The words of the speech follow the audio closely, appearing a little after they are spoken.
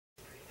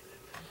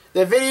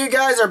The video you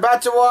guys are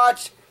about to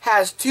watch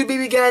has 2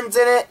 BB guns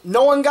in it.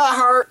 No one got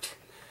hurt.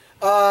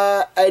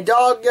 A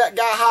dog got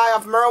high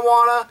off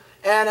marijuana,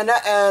 and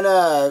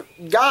a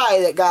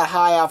guy that got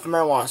high off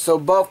marijuana. So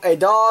both a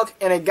dog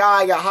and a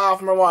guy got high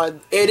off marijuana.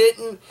 They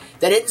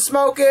didn't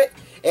smoke it.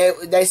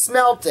 They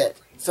smelt it.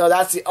 So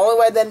that's the only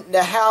way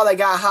that how they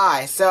got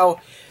high. So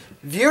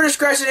viewer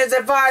discretion is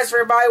advised for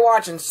everybody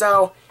watching.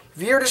 So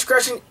viewer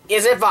discretion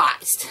is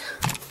advised.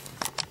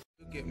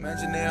 Keep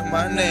mentioning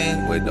my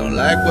name, we don't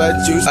like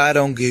what you say. I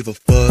don't give a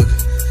fuck.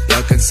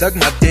 Y'all can suck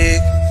my dick.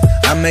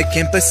 I'm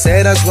making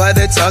pesetas while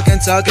they're talking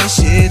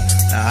shit.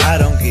 Now I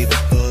don't give a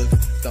fuck.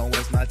 Don't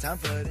waste my time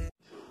for this.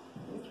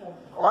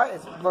 What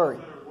is blurry?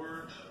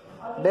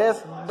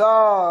 This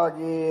dog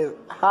is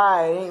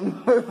high,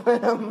 ain't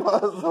moving a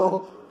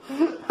muzzle.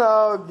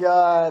 Oh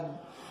God.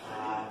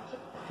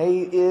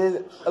 He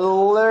is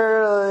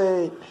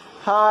literally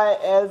high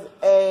as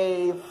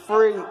a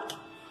freak.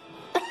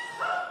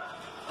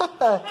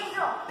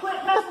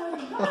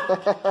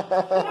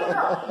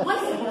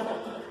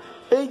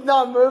 He's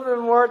not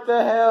moving, what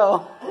the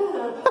hell?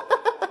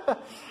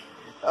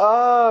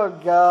 Oh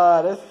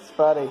God, this is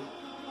funny.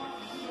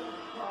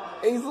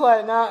 He's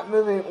like not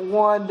moving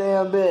one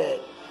damn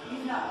bit.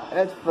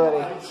 That's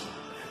funny.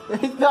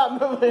 He's not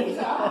moving.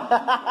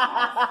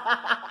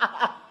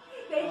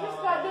 They just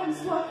got done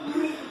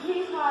smoking.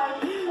 He's high,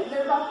 and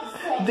they're about to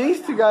say.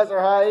 These two guys are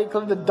high,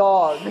 including the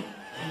dog.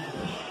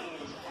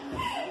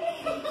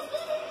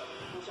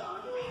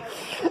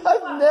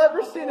 I've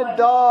never seen a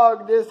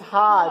dog this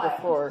high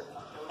before.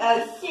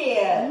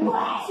 Shit.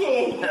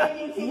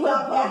 Didn't see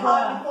dog that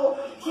high before.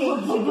 She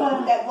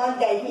told that one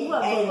day he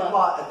ate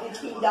what, a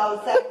 $15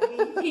 sack of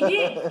weed? He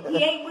did. He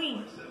ate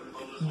weed.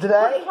 Did I?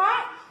 He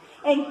had,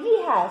 and he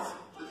has.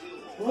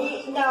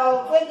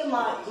 No, where's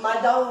my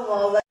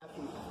daughter-in-law?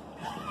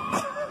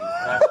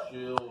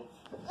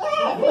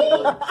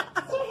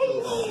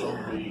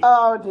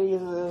 Oh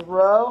Jesus,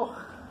 bro.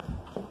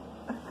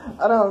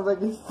 I don't think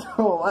he's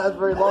still last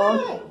very long.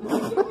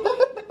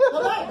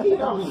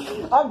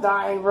 I'm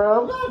dying,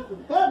 bro. I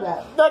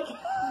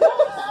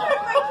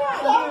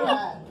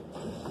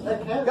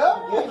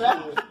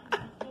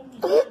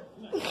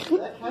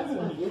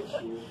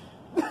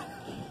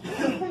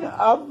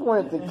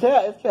pointed at the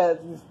cat. This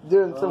cat's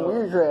doing some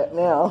weird crap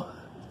now.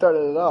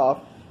 Started it off.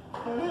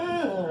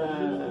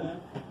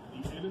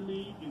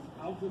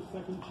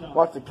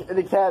 Watch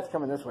the cat's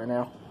coming this way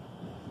now.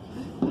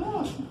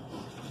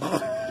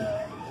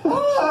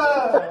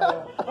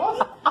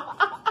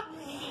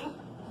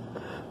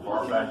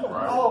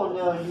 Oh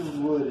no, you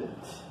wouldn't.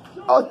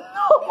 Oh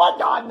no, my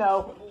God,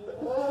 no.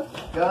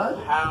 Gun?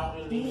 How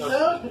in the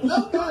No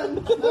gun.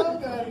 No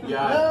gun.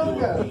 Yeah. No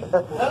gun. No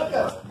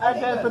gun. I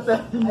can't put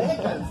that. I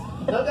hate guns.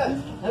 No guns.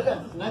 No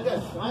guns. No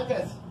guns. No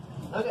guns.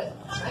 No guns.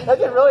 I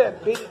can really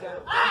have beat it down.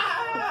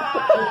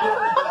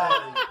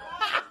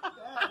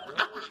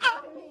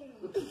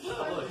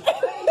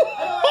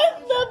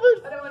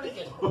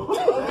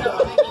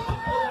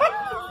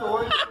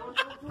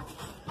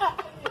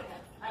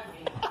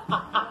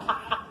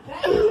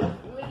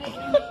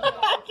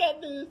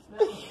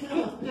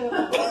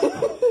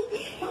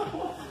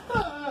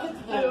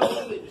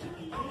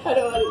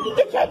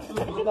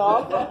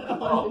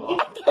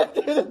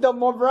 No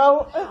more,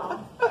 bro.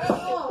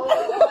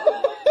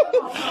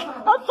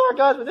 I'm sorry,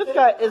 guys, but this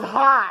guy is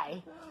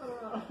high.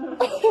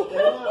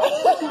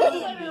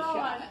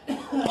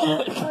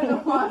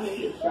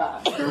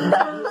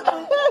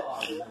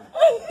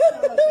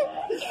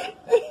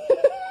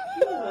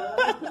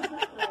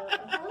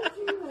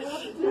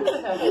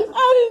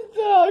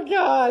 Oh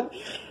God.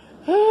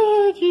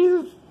 Oh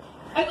Jesus.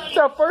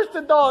 So first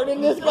the dog,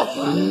 then this guy.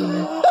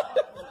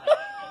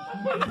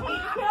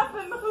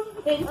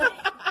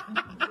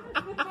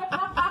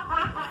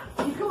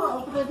 Come on,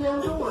 open that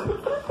damn door.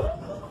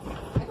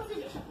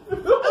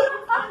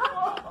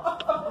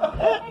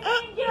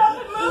 Get up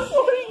and move.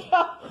 Where'd he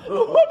go?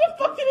 Where the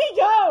fuck did he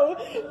go?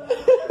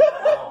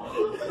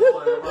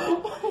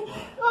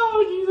 Oh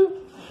Jesus.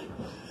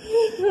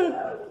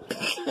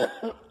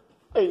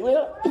 Hey, wait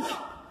up.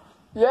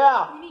 Yeah.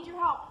 We need your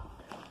help.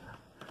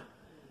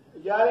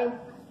 You got him?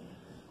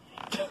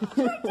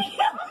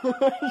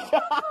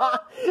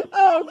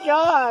 Oh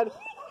God.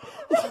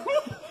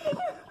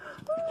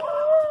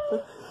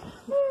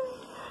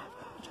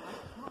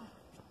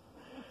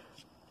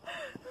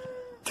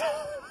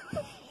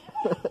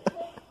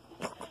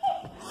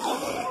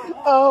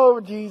 Oh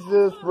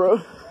Jesus,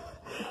 bro.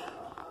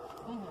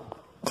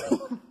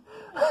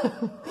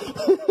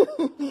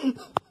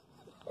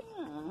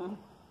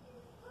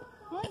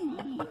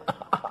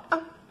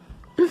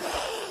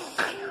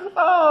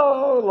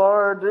 Oh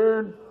Lord,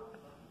 dude.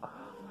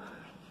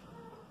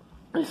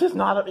 This is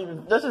not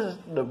even. This is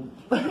the.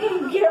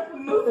 Get up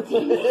and move,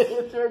 Timmy.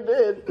 It sure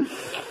did.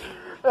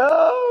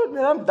 Oh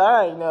man, I'm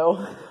dying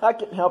though. I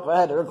couldn't help it. I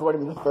had to record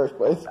him in the first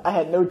place. I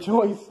had no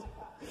choice.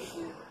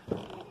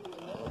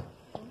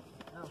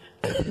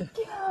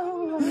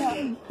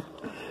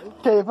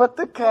 Okay, put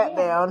the cat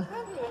down.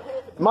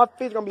 My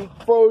feet's gonna be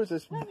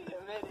frozen.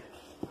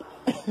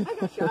 I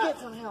got shot. Get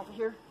some help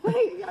here.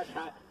 You got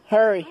shot.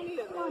 Hurry. I need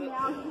a minute.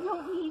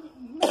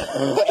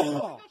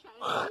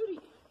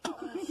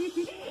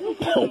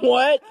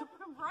 What?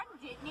 Run,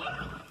 didn't you?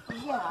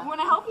 Yeah. You want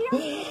to help you?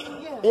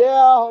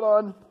 Yeah, hold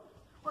on.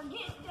 Or get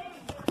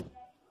David.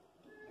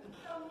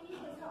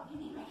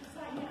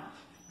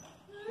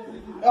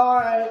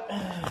 Alright.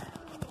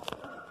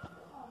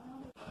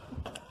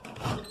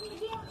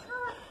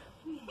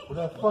 What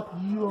the fuck are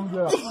you gonna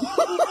go?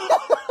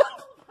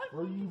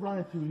 Where you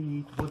running to,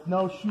 Heath? With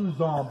no shoes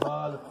on,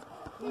 bud.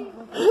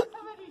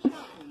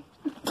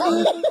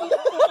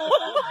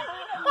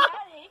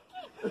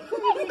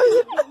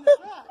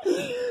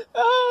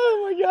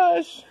 Oh my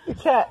gosh. The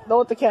cat. Don't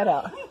let the cat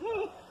out.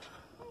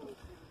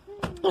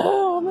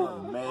 Oh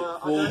man. Man,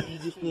 fool, you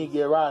just need to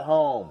get right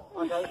home.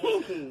 I got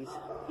his keys.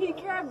 He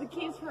grabbed the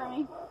keys from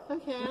me.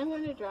 Okay, I'm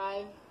gonna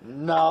drive.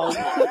 No.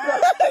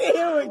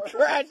 You would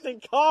crash the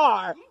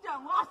car. You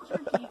done lost your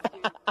keys,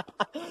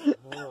 dude.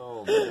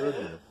 Oh,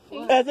 goodness.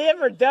 Has he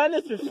ever done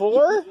this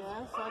before? Yes,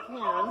 I can.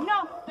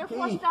 No, they're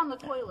flushed down the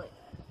toilet.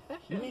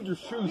 You need your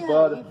shoes, Yeah,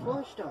 bud. you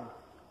flushed them.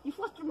 You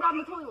flushed them down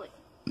the toilet.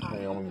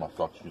 Hey, only my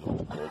sock shoes on.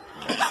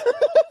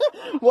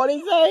 What'd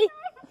he say?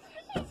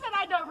 He said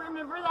I don't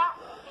remember that.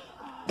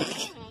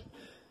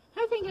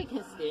 I think I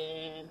can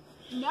stand.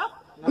 Nope.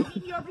 I'll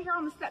meet you over here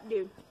on the step,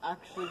 dude.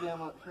 Actually,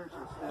 I'm up church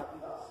and step.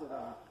 You can sit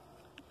on.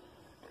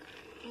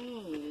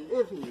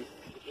 If he's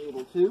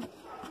able to.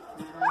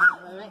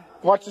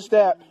 Watch the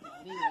step.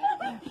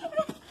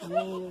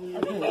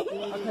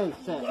 Okay,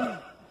 set.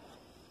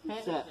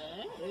 Set.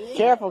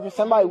 Careful, because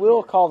somebody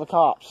will call the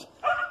cops.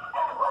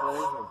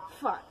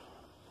 Fuck.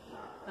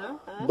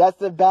 That's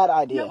the bad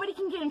idea. Nobody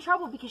can get in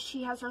trouble because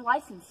she has her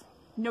license.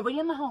 Nobody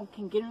in the home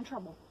can get in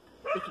trouble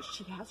because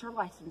she has her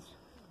license.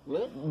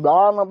 But I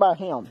don't know about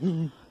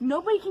him.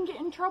 Nobody can get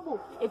in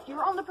trouble if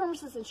you're on the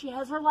premises and she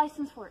has her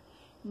license for it.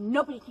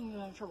 Nobody can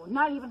get in trouble,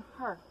 not even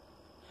her,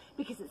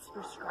 because it's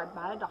prescribed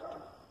by a doctor.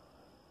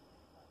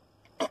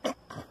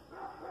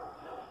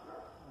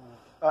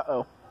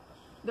 Uh-oh.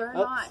 They're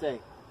not Stay.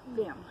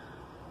 them.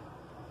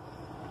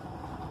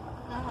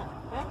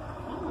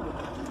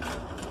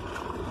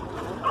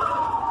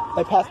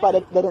 They passed by,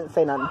 they didn't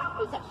say nothing.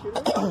 Is that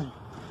sugar?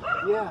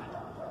 Yeah.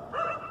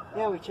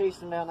 Yeah, we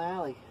chased him down the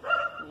alley.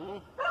 Yeah.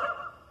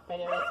 But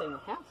it was in the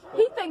house.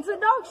 He thinks a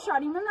dog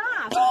shot him in the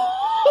eye.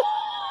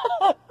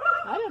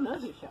 I don't know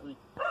who shot me.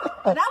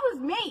 That was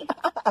me.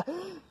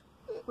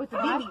 With the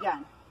BB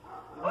gun.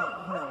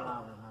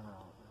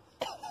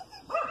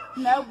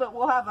 No, but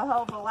we'll have a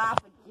hell of a laugh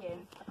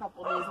again a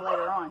couple days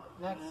later on.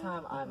 Next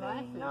time I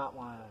may not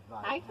want to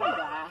advise. I can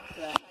laugh,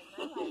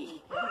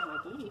 but my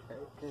booty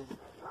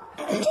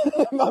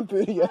hurt. My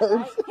booty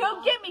hurts.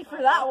 He'll get me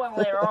for that one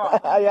later on.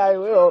 Yeah, I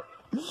will.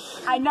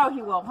 I know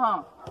he will,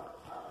 huh?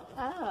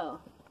 Oh.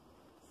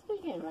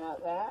 Speaking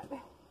about that.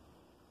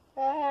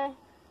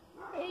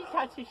 He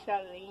talked to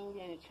Charlene,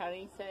 and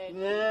Charlene said she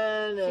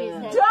said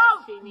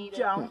that she needed.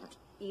 Don't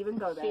even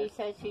go there. She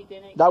said she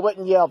didn't. I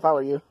wouldn't yell if I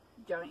were you.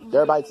 Don't even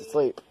Everybody's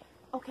asleep.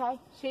 Okay.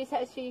 She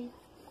said she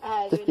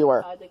Just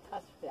beware. the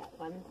cuss for that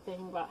one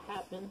thing what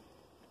happened.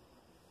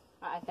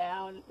 I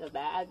found the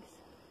bags.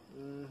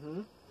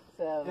 Mm-hmm.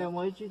 So And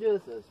what did you do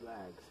with those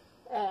bags?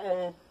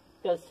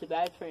 those two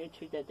bags were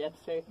into the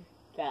dumpster.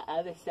 That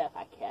other stuff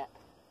I kept.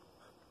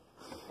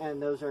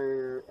 And those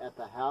are at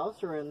the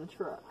house or in the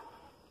truck?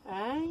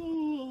 I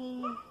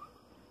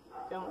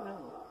don't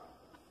know.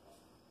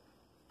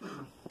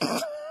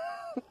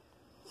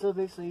 So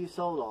basically you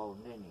sold all of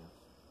them, didn't you?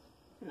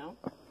 No.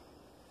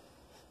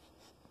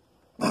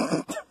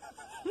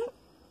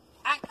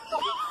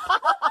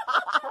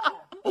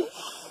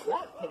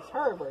 That is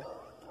Herbert.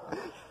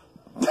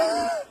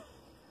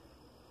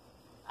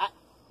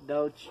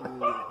 Don't you?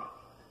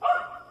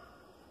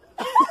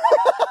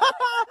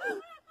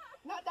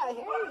 Not that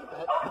hairy,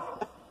 but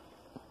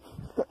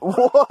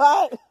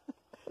What?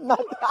 Not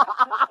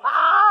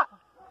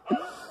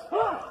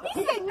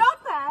He said not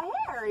that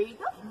hairy.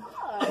 The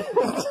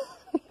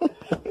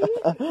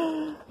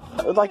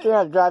fuck? Looks like you're gonna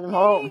have to drive him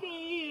home.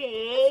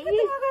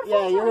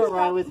 Yeah, you're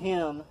right with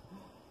him.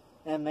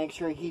 And make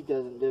sure he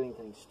doesn't do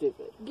anything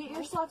stupid. Get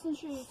your socks and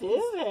shoes.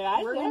 stupid.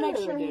 I We're gonna make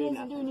never sure he do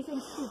doesn't do nothing.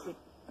 anything stupid.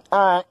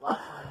 Alright.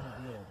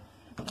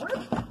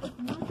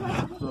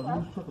 So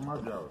who's took my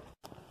job?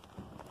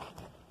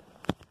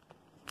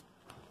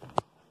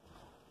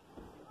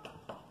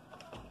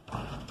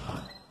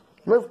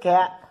 Move,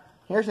 cat.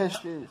 Here's his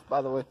shoes,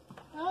 by the way.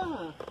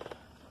 Oh.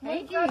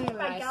 Thank you, grab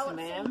my nice Galaxy?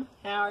 ma'am.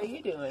 How are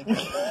you doing?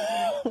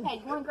 Hey,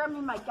 you wanna grab me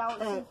my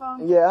Galaxy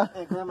phone? Yeah.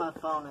 Hey, grab my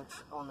phone.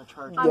 It's on the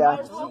charger. I Yeah. might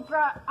as well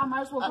grab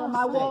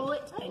my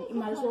wallet, and you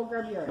might as well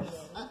grab yours.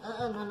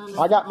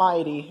 I got my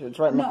 80. It's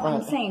right in No, the I'm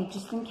front. saying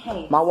just in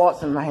case. My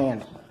wallet's in my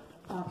hand.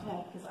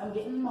 Okay, because I'm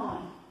getting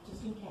mine,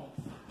 just in case.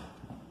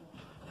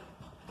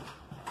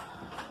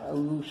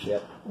 Oh,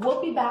 shit.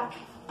 We'll be back.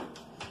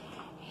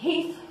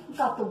 Heath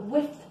got the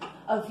whiff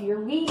of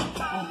your weed.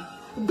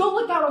 Go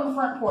look out on the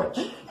front porch.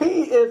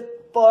 He is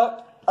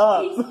fucked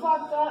up. He's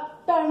fucked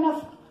up. Bad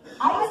enough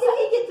How did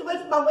he get the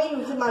rest of my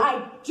wings in my...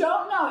 I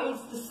don't know.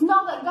 It's the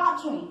smell that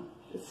got to him.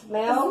 The The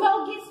smell?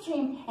 smell gets to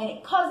him, and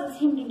it causes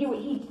him to do what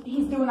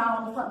he's doing out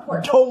on the front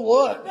porch. Go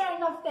look. Bad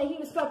enough that he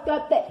was fucked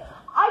up that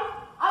I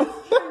was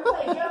trying to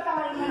play a joke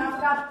on him, and I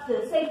forgot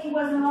the safety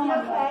wasn't on.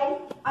 Okay.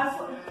 I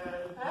swear.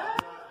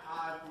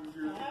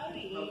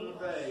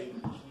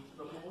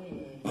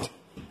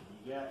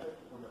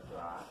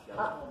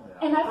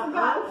 And I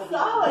forgot. I'm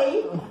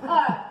sorry.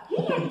 He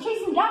had to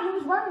chase him down. He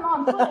was running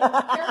on foot.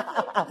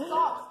 Barefoot with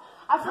socks.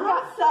 I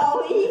forgot.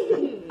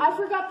 Sorry. I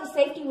forgot the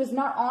safety was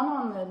not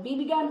on the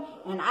BB gun,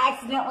 and I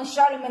accidentally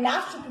shot him in the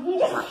ass. He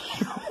just.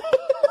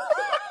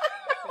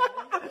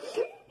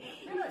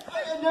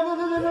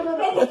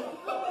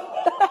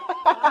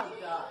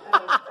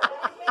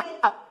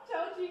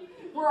 Told you,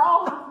 we're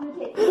all having to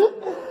take it.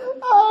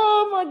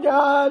 Oh my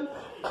God.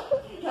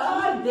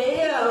 God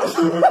damn.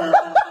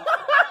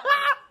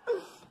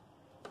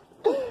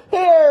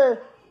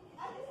 Here.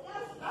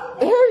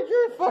 Here's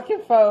your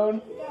fucking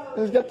phone.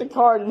 It's got the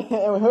card in it,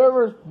 and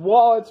whoever's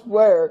wallet's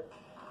where.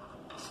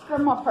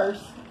 From my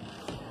purse.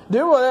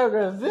 Do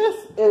whatever, because this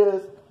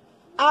is,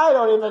 I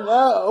don't even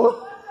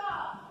know.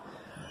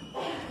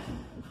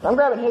 I'm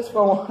grabbing his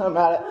phone while I'm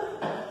at it.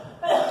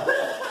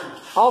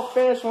 I'll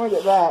finish when we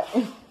get back.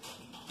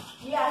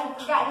 Yeah, he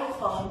forgot his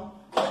phone.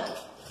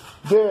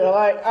 Dude,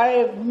 like, I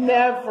have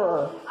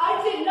never.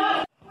 I did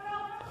not.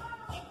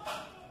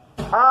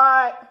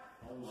 Alright.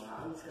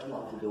 I'm just gonna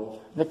lock the door.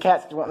 The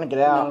cat's wanting to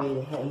get out.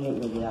 No, he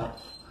ain't gonna get out.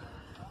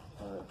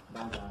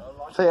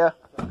 See ya.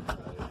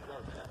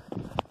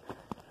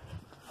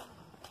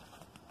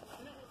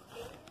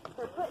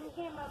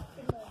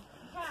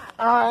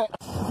 Alright,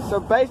 so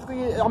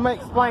basically I'm gonna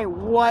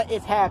explain what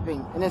is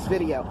happening in this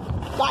video.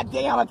 God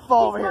damn, it's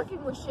full over here.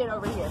 Fucking with shit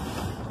over here.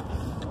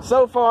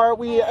 So far,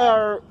 he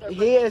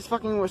is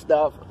fucking with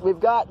stuff. We've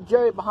got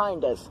Jerry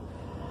behind us,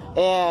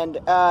 and,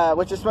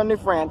 which is my new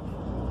friend.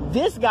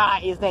 This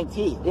guy is named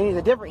Heath, and he's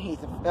a different Heath,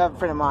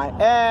 friend of mine,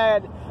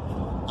 and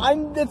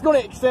I'm just gonna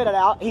extend it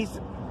out. He's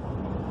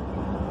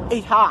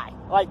high,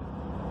 like,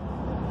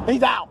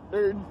 he's out,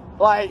 dude.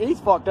 Like, he's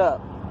fucked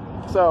up.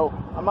 So,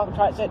 I'm not gonna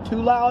try to say it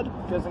too loud,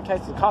 because in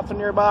case the cops are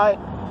nearby.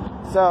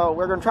 So,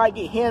 we're gonna try to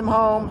get him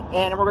home,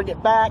 and we're gonna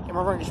get back, and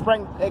we're gonna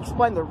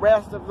explain the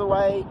rest of the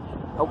way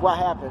of what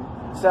happened.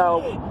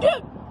 So,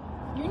 Dude,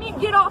 you need to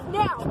get off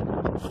now.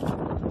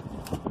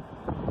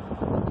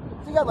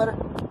 see you guys later.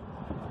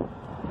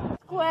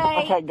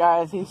 Wait. Okay,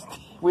 guys,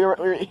 we were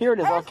here at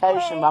his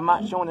location, but I'm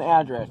not showing the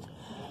address.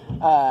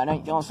 I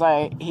ain't gonna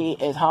say he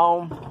is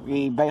home.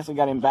 We basically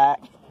got him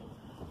back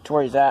to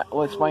where he's at.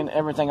 We'll explain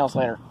everything else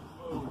later.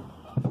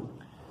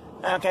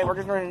 Okay, we're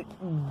just going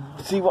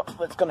to see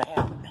what's going to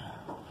happen.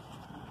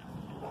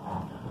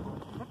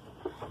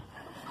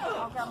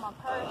 I'll grab my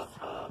purse.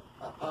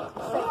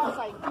 Sounds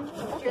like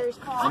Jerry's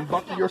car.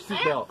 Unbuckle your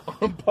seatbelt.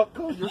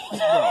 Unbuckle your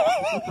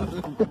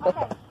seatbelt.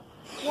 Okay.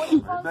 What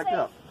you gonna Back say?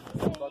 up.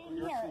 Sit in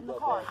here in the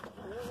car.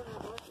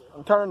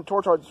 I'm turning the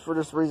torch on for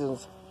just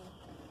reasons.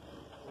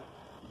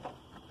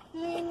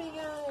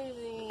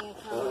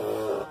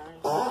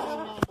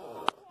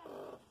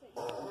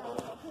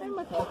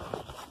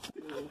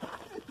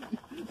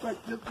 Back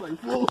this way,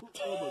 fool.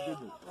 Oh my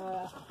goodness.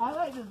 I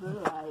like the blue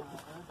light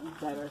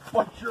better.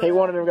 He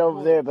wanted to go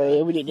over there,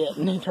 but we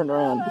didn't. He turned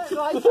around.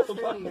 Lights are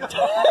prettier.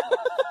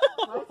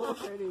 Lights are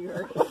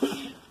prettier.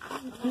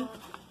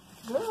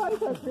 Blue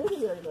lights are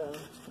prettier though.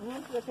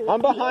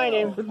 I'm behind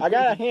him. I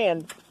got a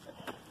hand.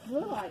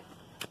 Blue light.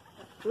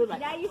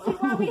 Now you see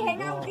why we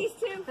hang out with these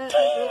two? Blue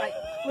light.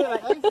 Blue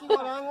light. You see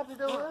what I have to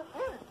do with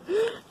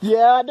it?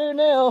 Yeah, I do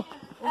now.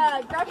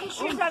 Grab his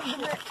shoes out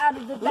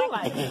of the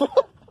back.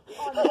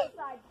 On the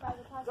side by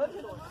the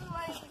passenger door.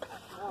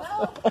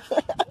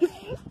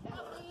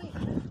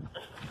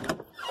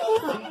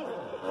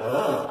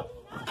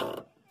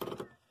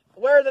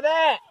 Where's it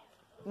at?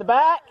 In the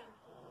back?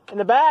 In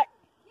the back?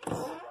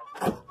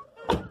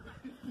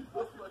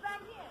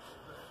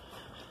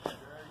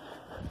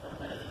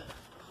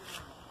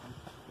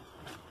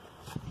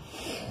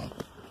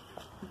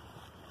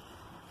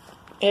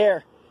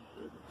 Here.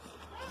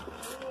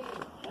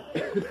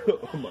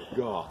 Oh my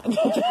God.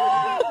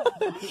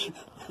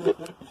 You're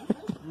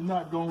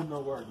not going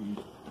nowhere, Heath.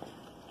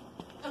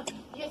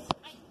 Yes,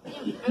 I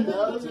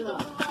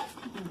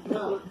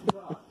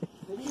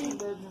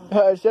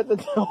am. Shut the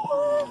door.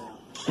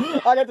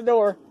 I got the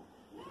door.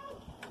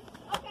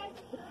 Okay.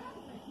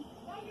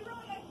 Now you're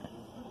rolling.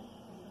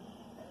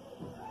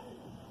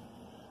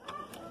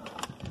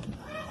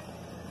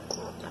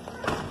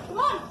 Come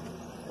on.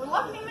 We're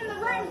locking him in the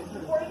room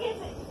before he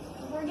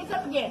gets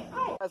up again.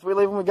 As we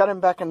leave him, we got him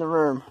back in the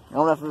room. I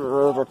don't know if it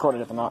was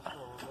recorded or not.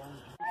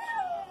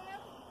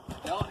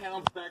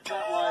 Hellhound's back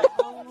that way.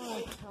 Oh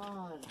my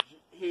God.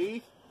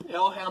 Heath,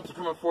 hellhounds are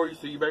coming for you,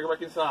 so you better go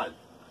back inside.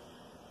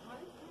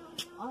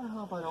 I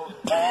hope I don't.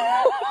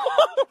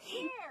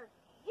 Here.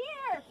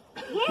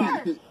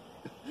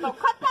 So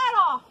cut that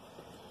off.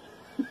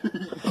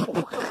 So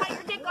cut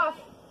your dick off.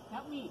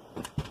 Help me.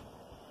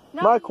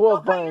 No, My coil's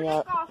don't cut burning your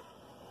out. dick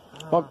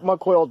off. My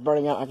coil's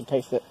burning out. I can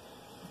taste it.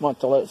 Want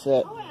to let it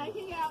sit.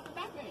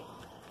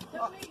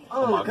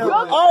 Oh,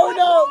 Oh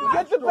no!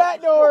 Get the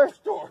back door!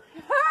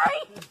 Hurry!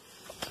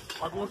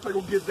 I'm going to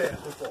go get that.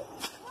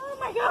 Oh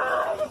my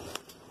god!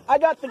 I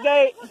got the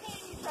gate.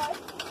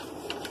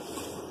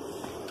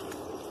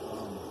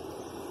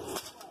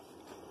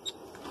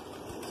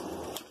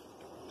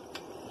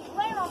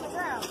 Laying on the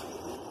ground.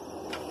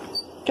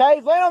 Okay,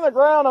 he's laying on the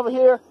ground over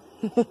here.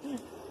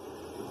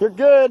 You're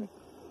good.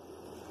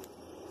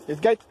 His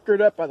gate's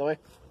screwed up, by the way.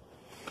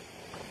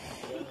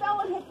 He fell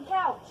and hit the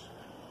couch.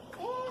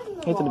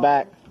 He's in the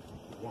back.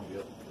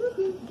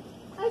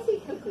 I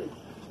see cuckoo.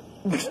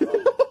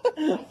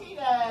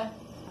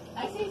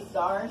 I see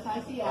stars.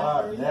 I see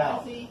asters. now.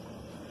 I see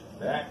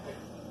Back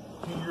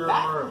to your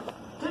room.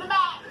 to the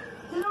back,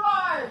 to the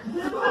Mars, to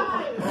the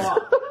Mars.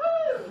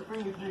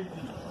 Bring it to you.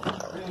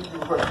 Bring it to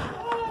your room.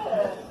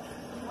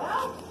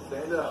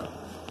 Stand up.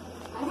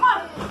 Come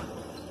on.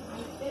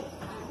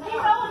 He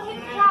fell and hit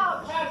the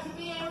couch.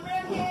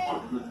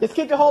 This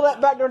kid can hold that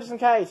back door just in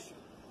case.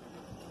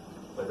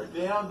 Lay back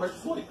down, back to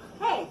sleep.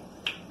 Hey,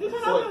 you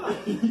can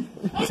Sleep.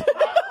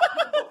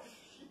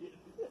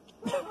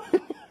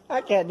 I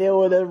can't deal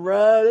with it,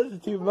 bro. This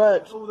is too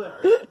much. Over there.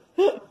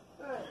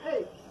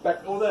 Hey,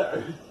 back over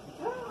there.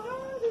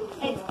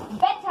 It's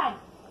bedtime.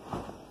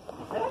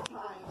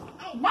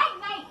 Hey, night,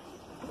 night.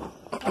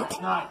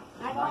 Night.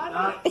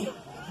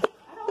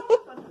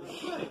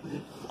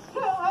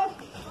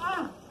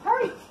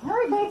 Hurry,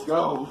 hurry, babe.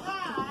 Go.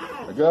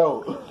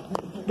 Go.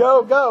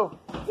 Go, go,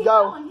 He go.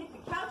 fell and hit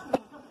the couch when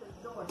he come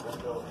to the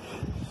door.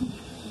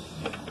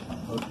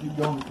 Let's keep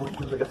going before you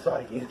make a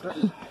sight again.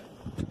 Hang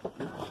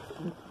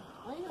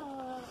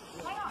on.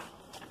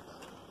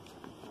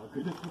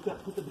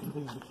 Put the damn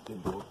thing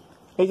in the door.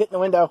 He's hitting the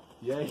window.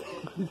 Yeah.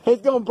 He's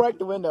gonna break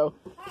the window.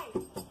 Hey,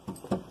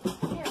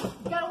 here,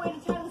 you got a way to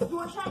turn this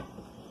door shut?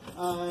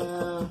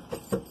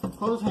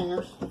 Clothes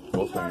hangers.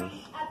 He's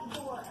already at the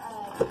door.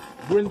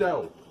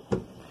 Window.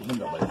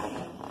 Window, baby.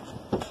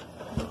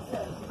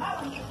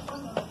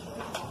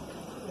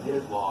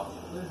 It's locked.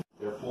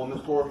 We're pulling this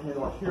door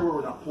handle right here where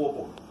we're not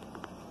pullable.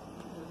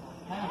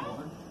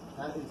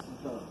 That is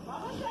the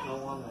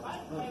one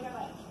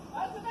that.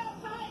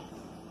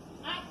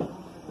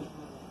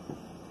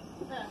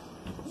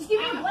 Just give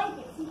me a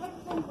blanket. See if I can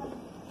find a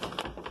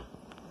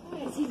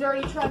blanket. He's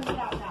already trying to get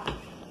out now.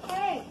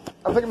 Hey.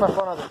 I'm picking my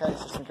phone out of the case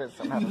just in case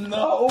something happens.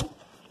 No.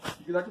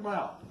 You can knock him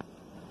out.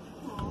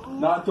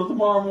 Not until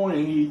tomorrow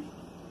morning, Heath.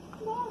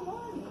 Tomorrow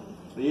morning.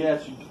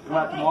 Yes, you can come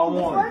out tomorrow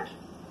morning.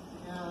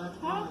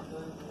 How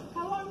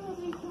long will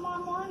it be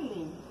tomorrow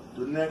morning?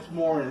 The next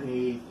morning,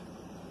 Heath.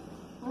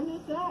 When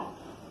is that?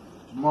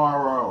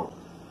 Tomorrow.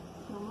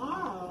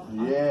 Tomorrow.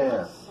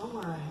 Yes.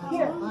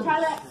 Here, try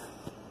that.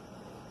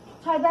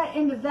 Tie that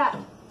end of that.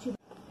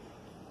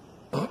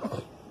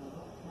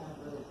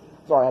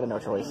 Sorry, I had no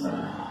choice.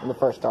 When the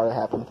first starter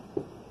happened.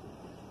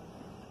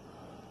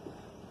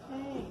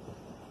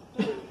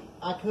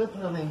 I could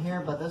put them in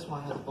here, but this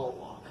one has a bolt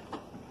lock.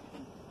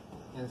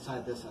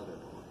 Inside this other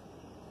door.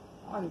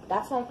 On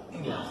that side?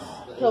 Yes.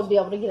 He'll be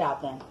able to get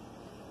out then.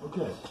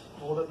 Okay.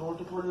 Hold that door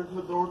to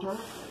the door turn.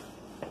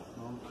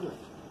 Okay.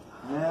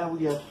 Now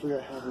we got to figure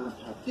out how to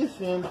tuck this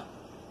in.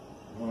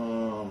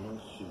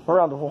 Let's see. We're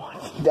on the wall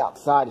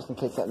outside just in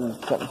case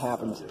something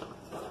happens.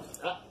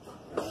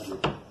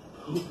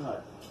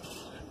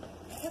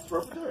 That's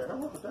right there. I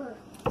work with that.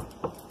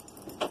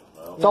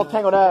 It's all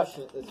tangled up.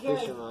 It's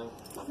fishing line.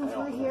 Since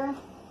we're here,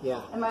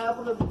 Yeah. am I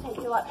able to take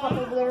your laptop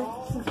over there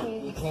since we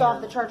You still can.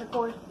 have the charger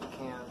cord?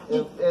 Can.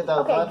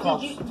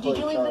 Okay, did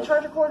you leave the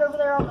charger cord over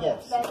there on the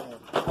Yes. bed?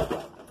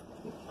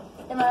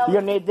 Am I able You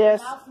gonna need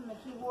this? the mouse and the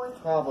keyboard?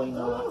 Probably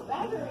not.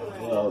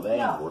 No, they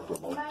ain't work Am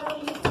I able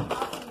to use the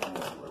mouse and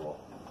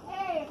the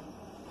Hey,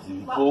 If he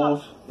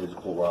pulls, he's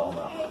pull right on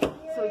out.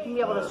 so we can be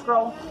able to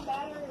scroll?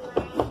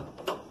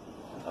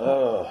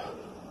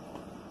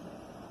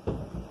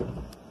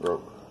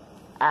 Rope.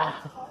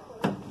 Ah,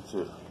 That's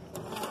it.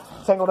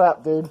 tangled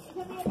up, dude.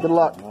 Good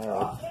luck.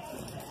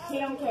 He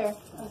don't care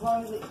as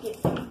long as it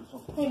gets him to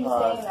stay in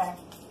there.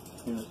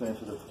 He's just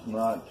answer this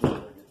tonight until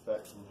he gets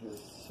back from his.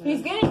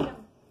 He's getting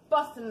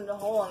busting the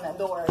hole in that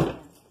door again.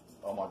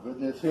 Oh my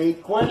goodness,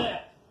 Heath,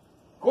 quit!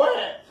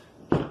 Quit!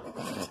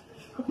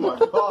 Oh my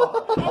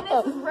God! And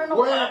this is rental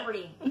Quit.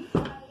 property.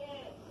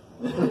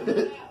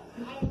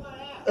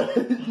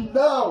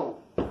 No!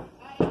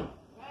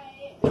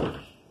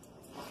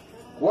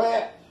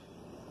 Quit!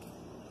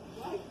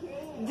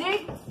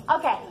 Dude,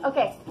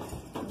 okay.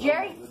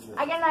 Jerry,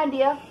 I got an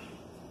idea.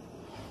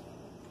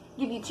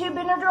 Give you 2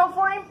 Benadryl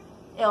for him,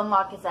 it'll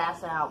knock his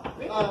ass out.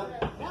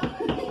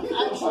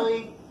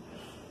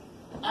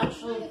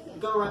 Actually,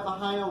 go right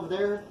behind over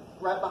there.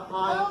 Right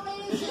behind.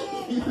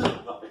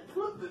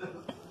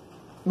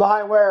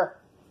 Behind where?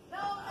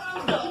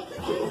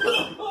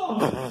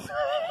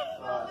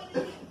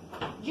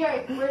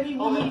 Jerry, where do you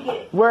want me to get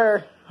it?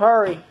 Where?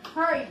 Hurry.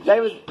 Hurry,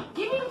 David.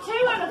 give him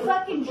 2 and a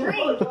fucking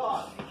drink.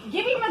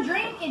 Give him a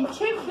drink and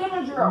 2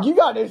 Benadryl. You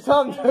gotta do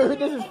something, dude.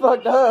 This is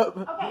fucked up.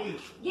 Okay,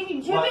 give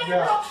him 2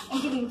 Benadryl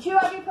and give him 2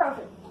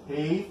 ibuprofen.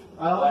 Heath,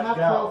 I don't let have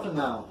go.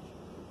 Profenol.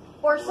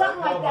 Or something Let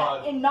go, like that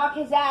bud. and knock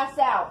his ass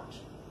out.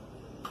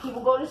 He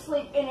will go to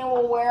sleep and it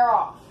will wear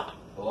off.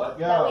 Let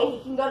That way go.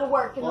 he can go to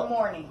work in the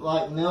morning.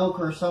 Like milk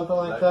or something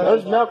like Let that.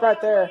 There's milk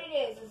right there. Whatever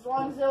it is, as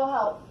long as it'll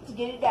help to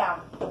get it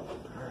down.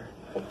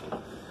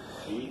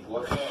 Heath,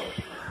 let go.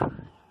 Heath,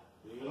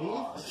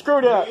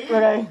 Screwed up.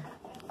 Okay.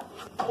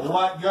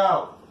 let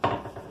go.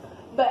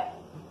 But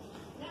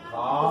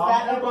Calm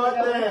that your ever butt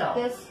go with down.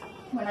 this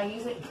when I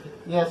use it?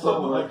 Yes, it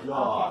Oh my would.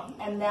 God.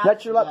 Okay. And now,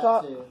 That's your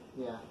laptop? That too,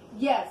 yeah.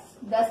 yes,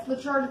 that's the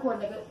charger cord.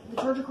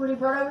 The charger cord he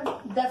brought over,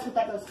 that's what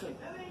that goes to.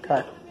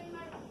 Okay.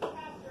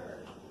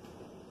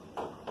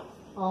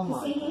 Oh You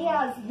my. see, he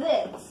has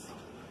this.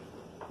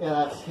 Yeah,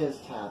 that's his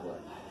tablet.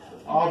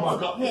 Oh and my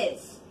that's God.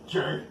 his.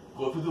 Jerry,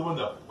 go through the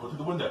window. Go through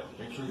the window.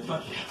 Make sure he's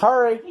not here.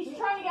 Hurry. He's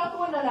trying to get out the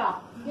window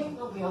now. You ain't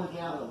gonna be able to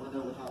get out of the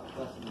window without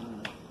busting the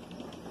window.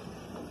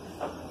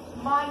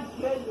 My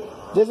goodness.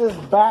 This is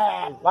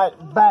bad. Like,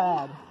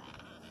 bad.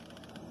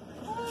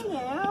 He's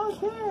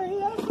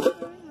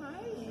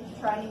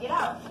trying to get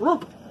out.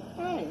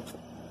 Hey.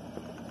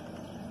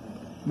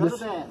 Go This-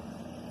 to bed.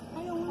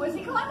 Was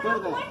he climbing Go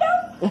out the there.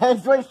 window?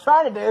 That's what he's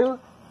trying to do.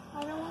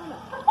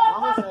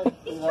 Mama said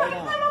He's lay trying to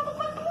down. climb out the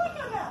fucking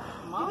window now.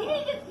 Do we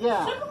need to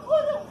Yeah. super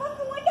glue the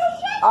fucking window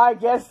shut? I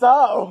guess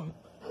so.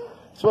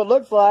 That's what it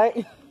looks like.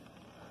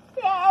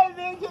 Yeah, I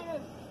think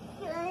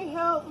Jerry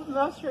help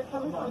Mustard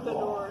coming through the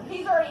door.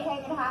 He's already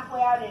hanging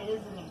halfway out of it,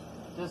 isn't he?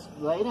 Just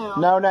lay down.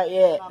 No, not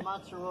yet. That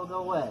monster will go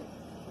away.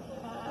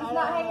 He's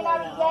not hanging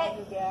out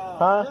yet?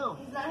 Huh? No.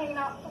 He's not hanging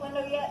out the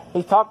window yet?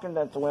 He's talking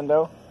at the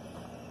window.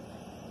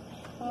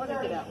 He's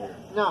already,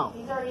 No.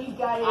 he's already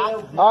got it I-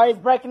 open. Oh, he's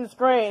breaking the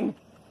screen.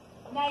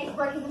 Now he's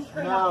breaking the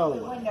screen No. off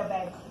the window,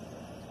 babe.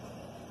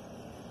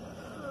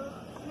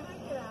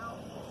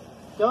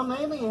 Don't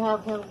make me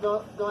have him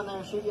go in there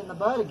and shoot you in the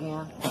butt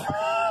again. Oh,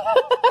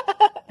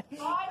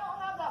 I don't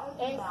have that with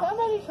me And now.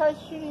 somebody tried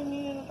shooting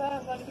me in the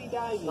back, I'm gonna be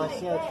dying. I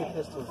see have two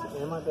pistols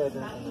in my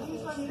bedroom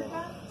and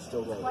it's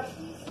still waiting.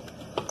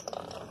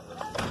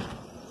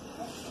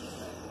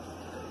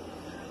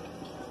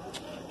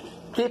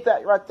 Keep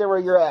that right there where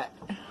you're at.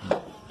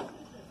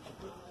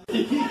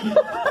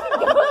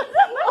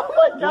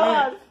 Oh my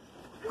God.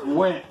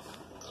 Went.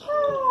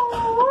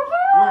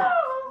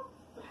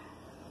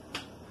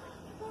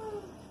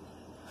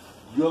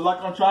 You look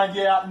like I'm trying to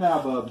get out now,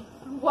 bub.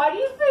 Why do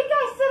you think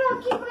I said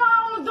I'm keeping an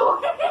eye on the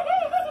door?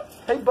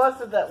 He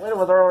busted that window.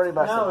 Was already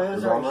busted. No, it was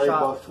It's already already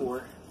shot busted.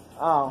 before.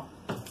 Oh.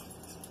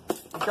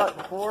 You shot it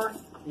before?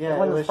 Yeah,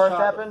 When it this was first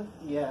shot- happened?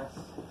 Yes.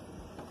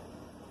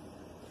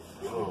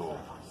 Oh.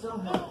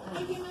 So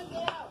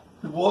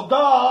Well,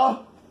 duh.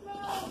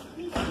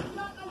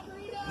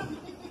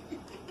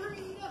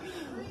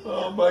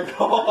 Oh my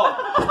God.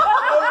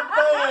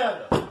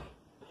 Oh man.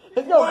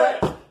 He's gonna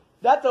break.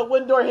 That's a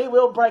window door. He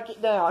will break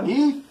it down.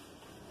 Heath,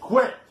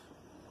 quit.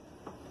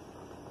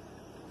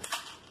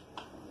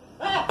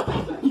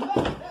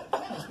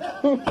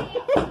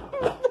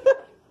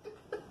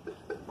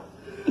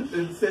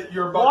 And sit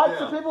your butt Watch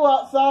the down. people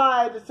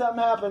outside if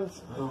something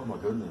happens. Oh my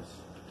goodness.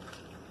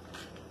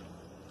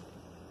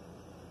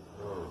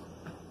 Oh.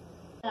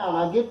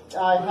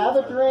 I have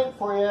a drink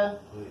for you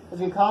if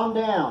you calm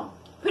down.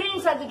 Put it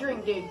inside the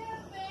drink, dude.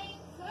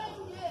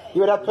 You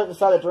would have to put it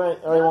inside a drink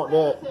or he won't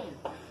do it.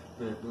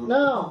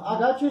 No, I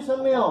got you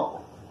some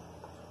milk.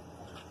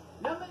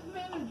 No,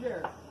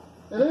 manager.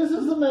 This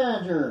is the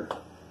manager.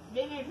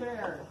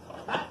 Vinegar.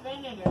 Not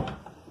vinegar.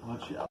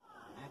 Watch out.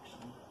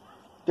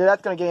 Dude,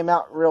 that's gonna get him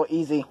out real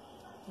easy.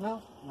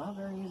 No, not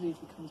very easy if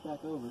he comes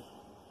back over.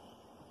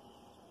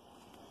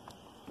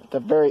 It's a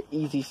very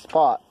easy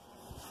spot.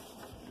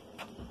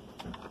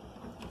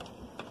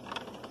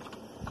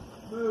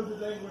 Move the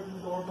thing with the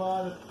door,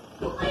 bud.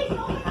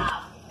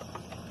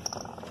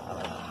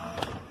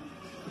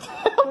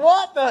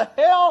 What the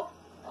hell?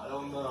 I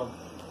don't know.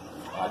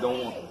 I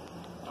don't want.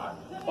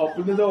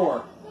 Open the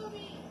door.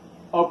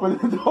 Open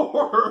the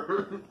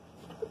door.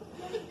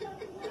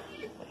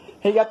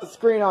 He got the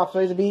screen off, so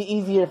it'd be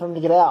easier for him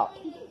to get out.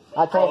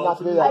 I told him not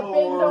to do I that.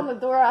 banged on the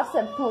door. I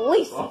said,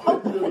 police,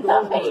 open the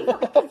door.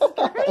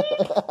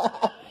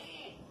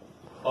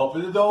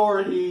 Open the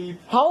door, Heath.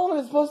 How long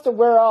is it supposed to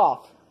wear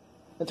off?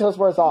 Until it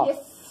wears off?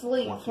 Just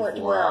sleep for it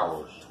to 24 wear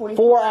hours. off.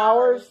 24 4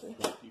 hours?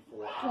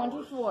 24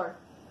 hours. 24.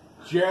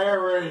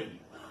 Jerry.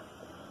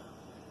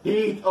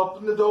 Heath,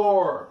 open the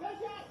door.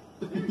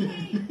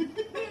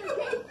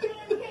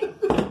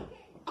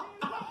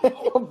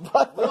 He'll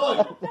bust Really?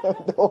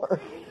 the door.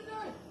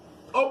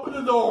 Open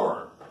the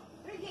door.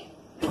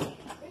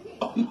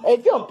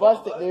 It's gonna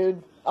bust it,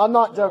 dude. I'm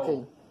not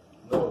joking.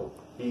 No,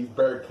 he's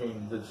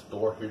barricading this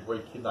door here where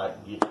he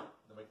cannot get to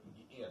make him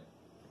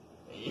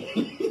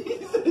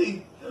get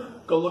in.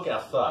 Go look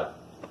outside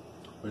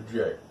with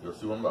Jerry. You'll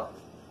see what I'm about.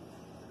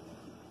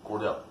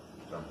 Cordell,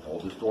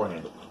 hold this door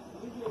handle.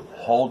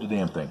 Hold the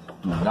damn thing.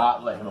 Do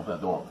not let him open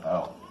that door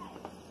out.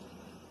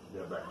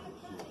 Yeah, back.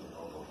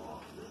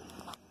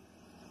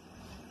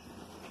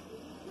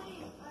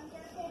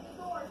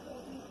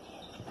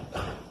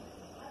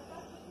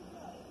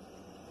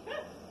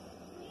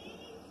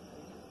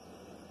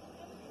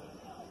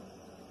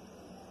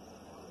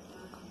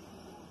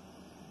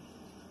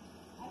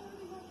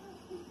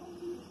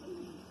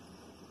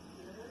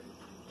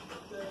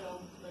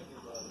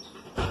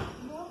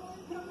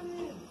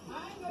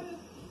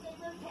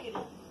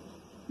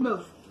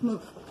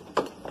 Move.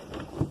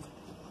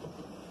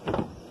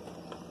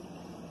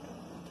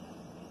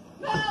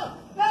 No!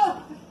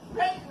 No!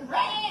 Right!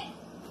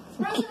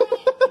 Press the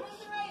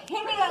right!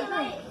 Hand me that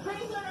drink.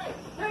 Press the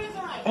right! Press the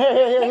right!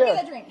 Here. Hand me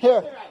that drink.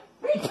 Here.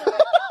 Press the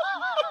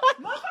right!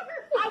 Motherfucker,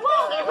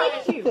 I won't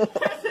hit you.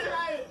 Press the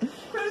right!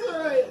 Press the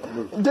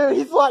right! Dude,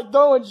 he's like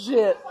throwing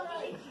shit.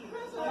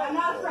 I'm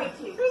not afraid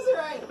to. Press the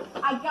right!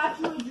 I got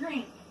you a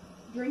drink.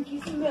 Drink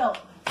you some milk.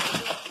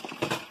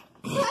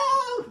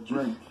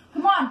 Drink.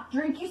 Come on,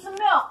 drink you some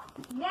milk.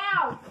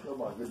 Now. Oh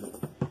my goodness.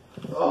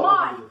 Come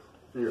on.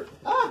 Here.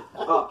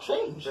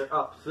 Change. They're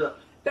upset.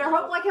 Better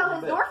hope like hell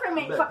his door frame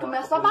ain't fucking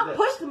messed up. I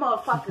pushed the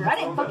motherfucker. I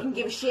didn't fucking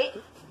give a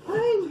shit.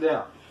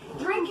 Down.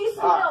 Drink you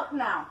some milk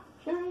now.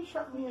 Jerry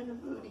shot me in the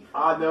booty.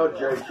 I know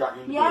Jerry shot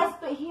you in the Yes,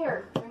 but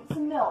here, drink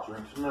some milk.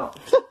 Drink some milk.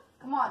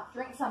 Come on,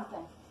 drink something.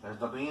 There's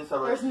nothing inside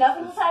of it. There's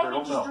nothing It's inside of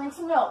regular it, just milk. drink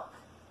some milk.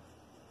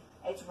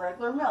 It's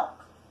regular milk.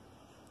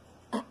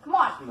 Come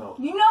on, Milk.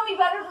 you know me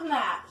better than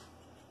that.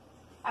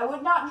 I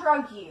would not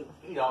drug you.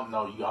 You don't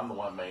know you. I'm the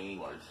one that made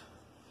anyways.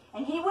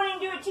 And he wouldn't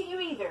do it to you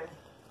either.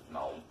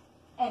 No.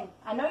 And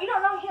I know you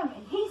don't know him,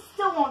 and he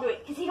still won't do it,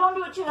 because he don't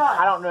do it to us.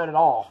 I don't know it at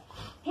all.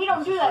 He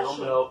don't do that Little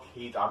shit. milk.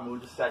 I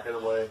moved the second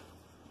away.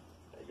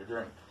 Take your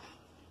drink.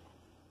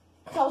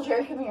 Tell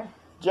Jerry, come here.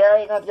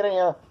 Jerry, let's get in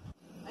here.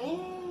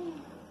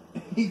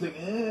 He's like,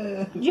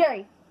 eh.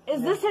 Jerry,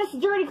 is this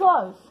his dirty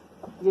clothes?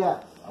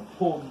 Yes. I'm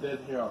pulling the dead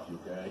hair off you,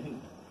 okay?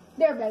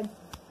 There, babe.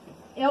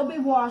 It'll be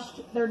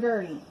washed. They're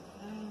dirty.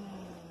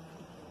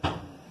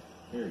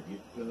 Here,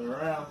 turn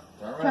around.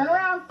 Turn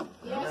around.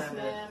 Yes,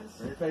 ma'am.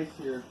 Turn your face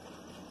here.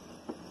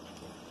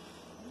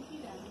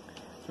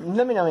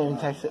 Let me not even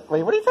text it.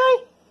 Wait, what did he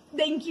say?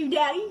 Thank you,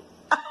 Daddy.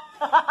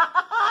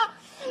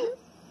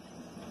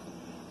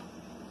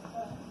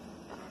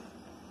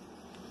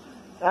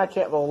 I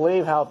can't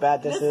believe how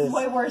bad this This is. is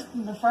way worse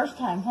than the first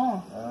time,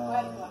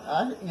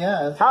 huh?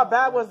 Yeah. How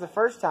bad was the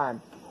first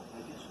time?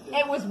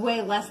 It was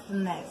way less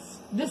than this.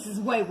 This is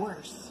way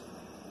worse.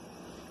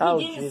 He Oh,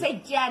 didn't geez.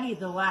 say Daddy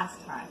the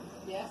last time.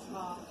 Yes,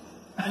 Mom.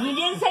 And he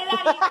didn't say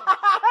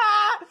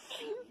that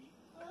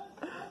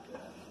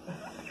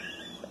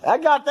I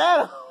got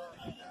that.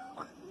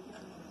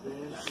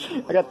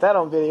 I got that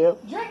on video.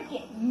 either. Drink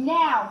it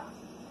now.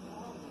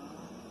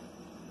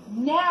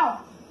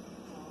 Now.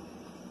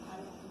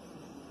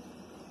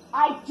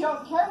 I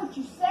don't care what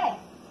you say.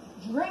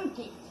 Drink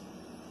it.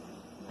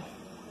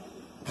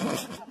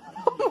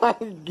 Oh my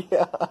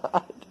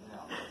god.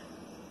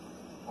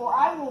 Or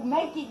I will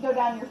make it go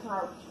down your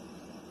throat.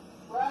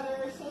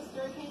 Brother,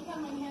 sister, can you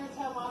come in here and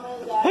tell Mama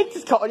and He Daddy?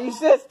 just called you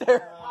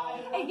sister.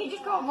 Hey, you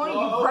just called one of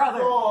you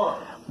brother.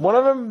 One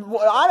of them,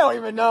 I don't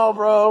even know,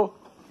 bro.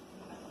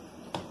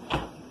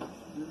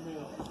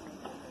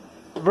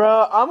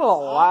 Bro, I'm gonna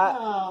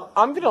lie.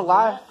 I'm gonna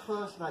lie. That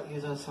close about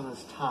using some of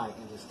his tie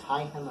and just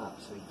tie him up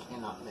so he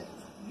cannot move.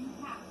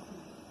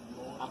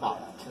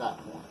 About to that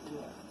point.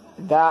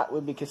 That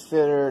would be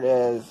considered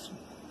as,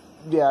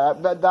 yeah,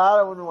 that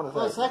I wouldn't want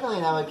Well, to say. secondly,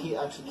 that would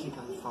actually keep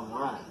him from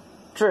running.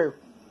 True.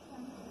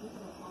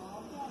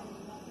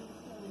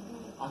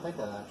 I think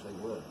that actually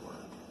would work.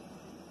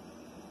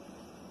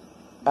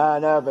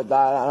 No, but that,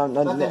 I don't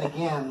But then know.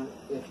 again,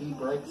 if he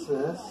breaks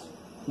this,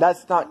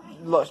 That's not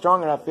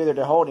strong enough either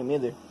to hold him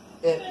either.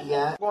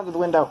 yeah. Go into the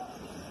window.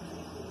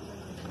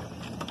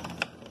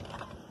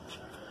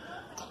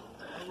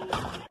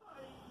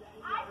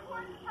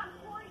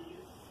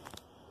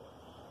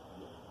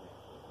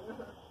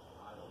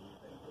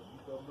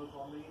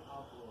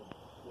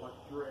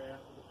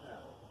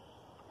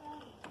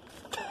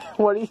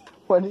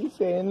 What did he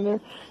say in there?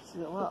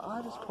 Well,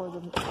 I just poured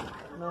them.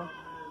 No.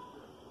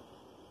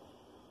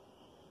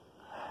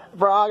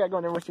 Bro, I gotta go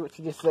in there and see what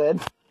she just said.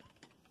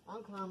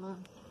 I'm coming.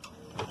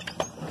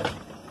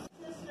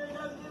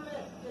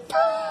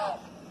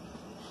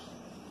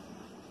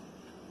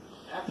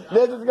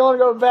 This is gonna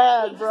go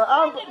bad, bro.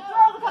 Throw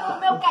the cup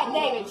of milk at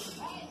David.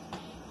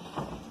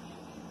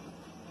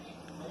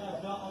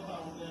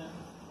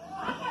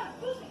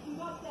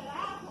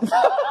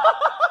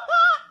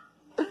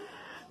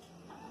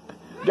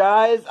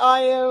 Guys, I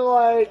am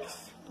like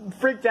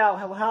freaked out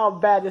how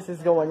bad this is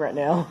going right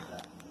now.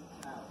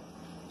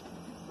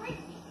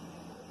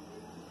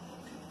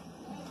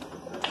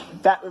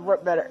 That would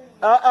work better.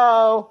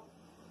 Uh-oh.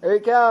 Here he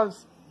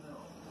comes.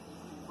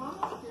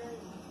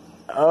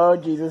 Oh,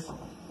 Jesus.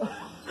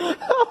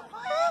 Oh,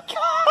 my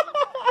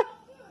God.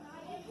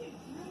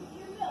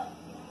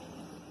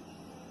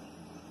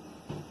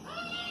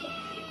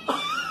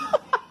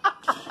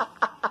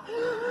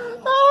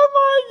 Oh,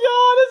 my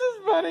God. This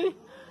is funny.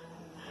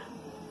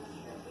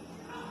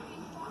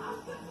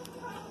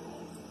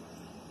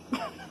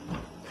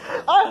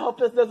 I hope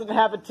this doesn't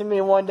happen to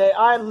me one day.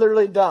 I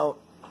literally don't.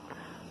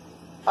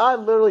 I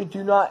literally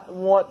do not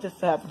want this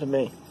to happen to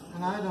me.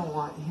 And I don't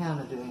want him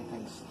to do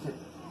anything stupid.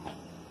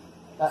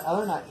 That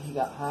other night he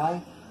got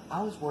high,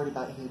 I was worried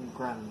about him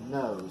grabbing his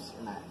nose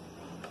in that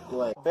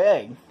blade.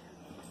 Big.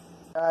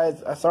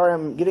 Guys, sorry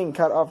I'm getting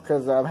cut off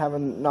because I'm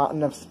having not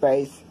enough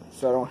space,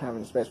 so I don't have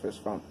any space for this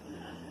phone.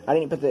 I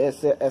didn't put the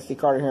SD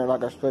card in here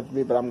like I was supposed to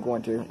be, but I'm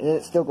going to. And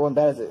it's still going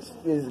bad as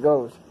it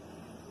goes.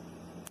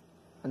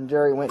 And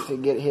Jerry went to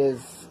get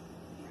his...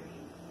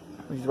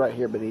 He's right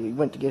here, but he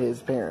went to get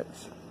his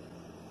parents.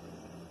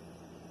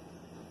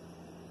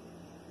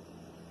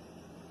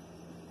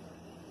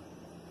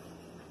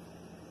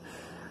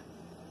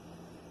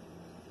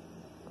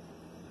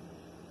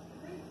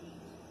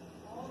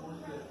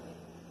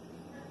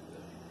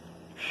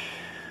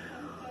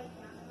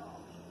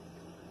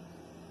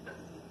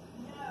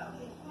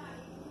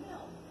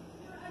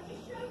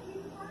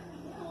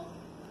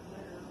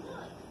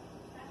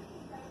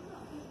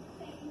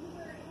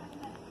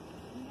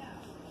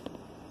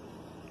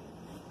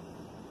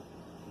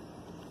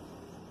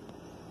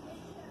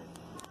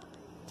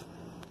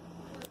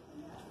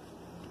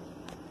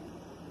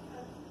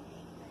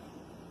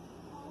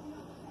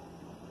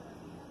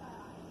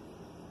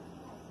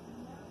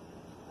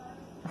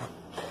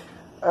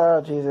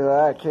 Oh, Jesus,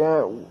 I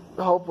can't.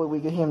 Hopefully we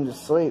get him to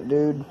sleep,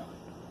 dude.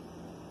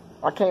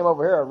 I came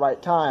over here at the right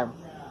time,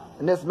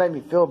 and this made me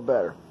feel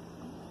better.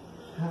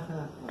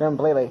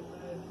 Completely.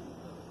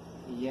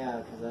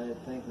 Yeah, because I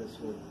didn't think this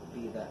would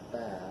be that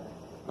bad.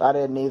 I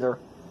didn't either.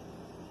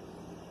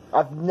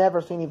 I've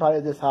never seen anybody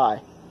this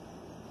high.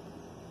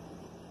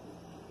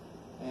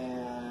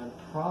 And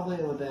probably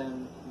it would have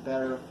been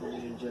better for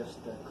you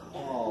just to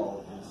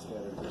call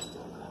instead of just to...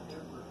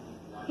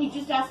 He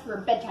just asked for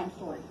a bedtime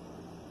story.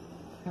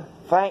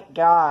 Thank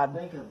God.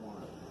 Think of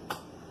one.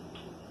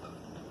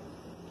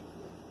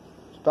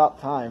 It's about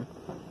time.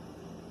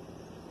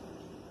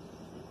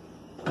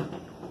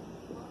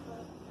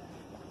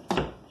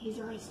 He's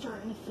already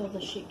starting to feel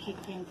the shit kick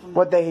in from...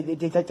 What, did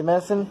he take the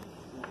medicine?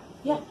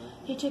 Yeah,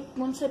 he took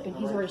one sip and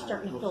he's already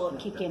starting to feel it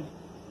kick in.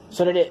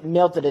 So did it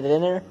melted it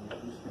in there?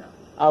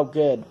 Oh,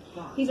 good.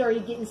 He's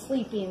already getting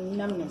sleepy and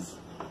numbness.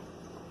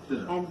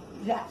 And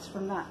that's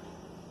from that.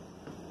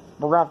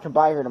 We're going to have to come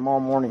by here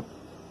tomorrow morning.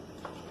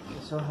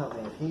 So help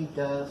me, if he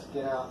does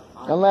get out...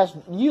 Unless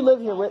you live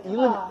here with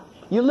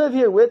you live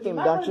here with him, You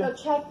might don't want to you? go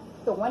check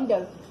the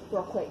window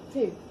real quick, too.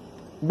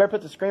 You better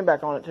put the screen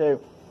back on it too.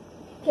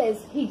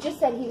 Because he just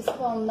said he was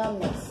feeling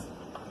numbness.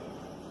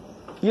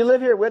 You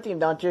live here with him,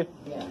 don't you?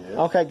 Yeah.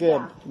 Okay,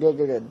 good. Yeah.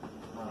 Good.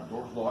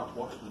 Door's locked.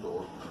 Watch the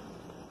door.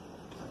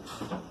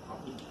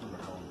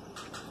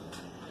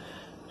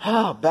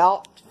 Oh,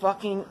 about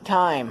fucking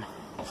time.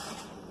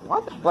 Why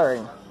is it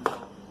blurring?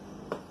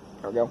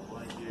 There we go.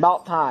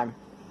 About time.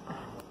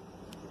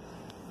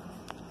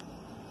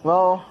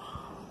 Well,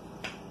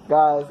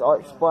 guys, I'll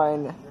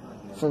explain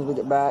as soon as we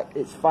get back.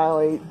 It's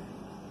finally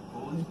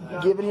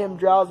giving him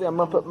drowsy. I'm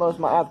going to put most of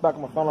my apps back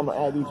on my phone. I'm going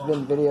to add these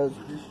videos.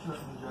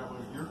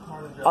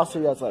 I'll see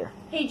you guys later.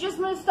 He just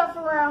moved stuff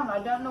around. I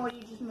don't know what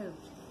he just moved.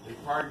 He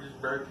probably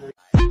just barricaded